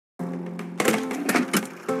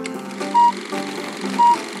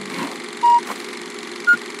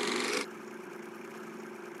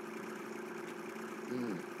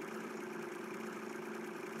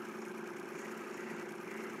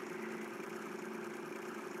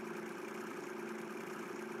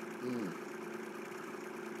Mm.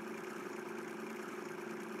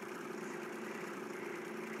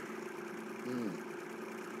 Mm.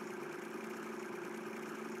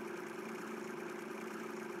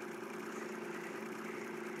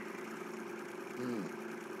 Mm.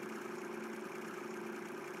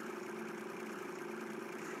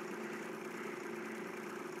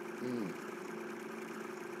 Mm.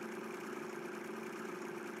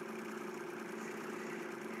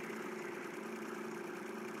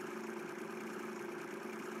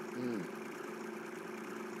 Mm.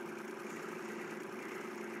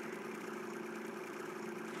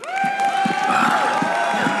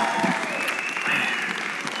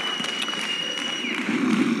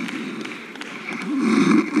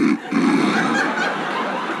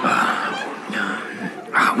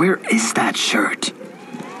 Where is that shirt?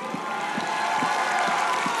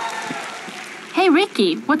 Hey,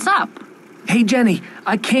 Ricky, what's up? Hey, Jenny,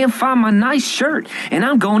 I can't find my nice shirt, and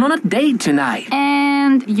I'm going on a date tonight.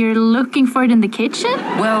 And you're looking for it in the kitchen?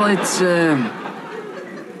 Well, it's,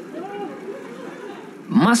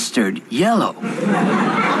 mustard yellow.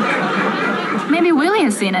 Maybe Willie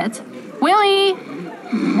has seen it. Willie!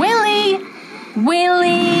 Willie!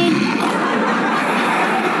 Willie!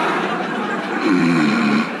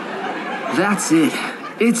 That's it.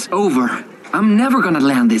 It's over. I'm never gonna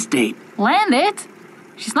land this date. Land it?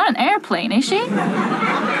 She's not an airplane, is she?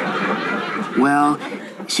 Well,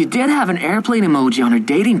 she did have an airplane emoji on her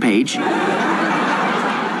dating page.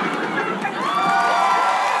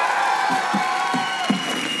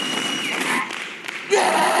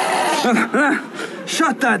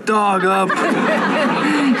 Shut that dog up.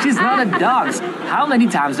 She's not a dog. How many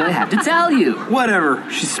times do I have to tell you? Whatever.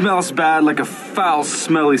 She smells bad like a foul,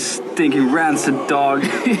 smelly, stinking, rancid dog.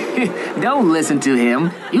 Don't listen to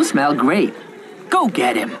him. You smell great. Go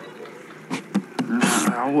get him.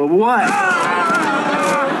 What?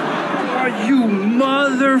 You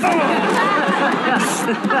mother...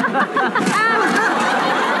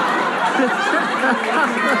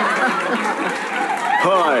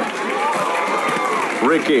 Hi.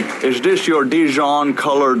 Ricky, is this your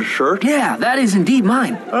Dijon-colored shirt? Yeah, that is indeed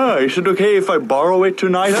mine. Oh, is it okay if I borrow it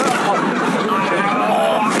tonight?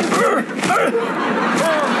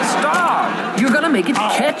 Stop! You're gonna make it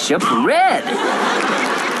ketchup red.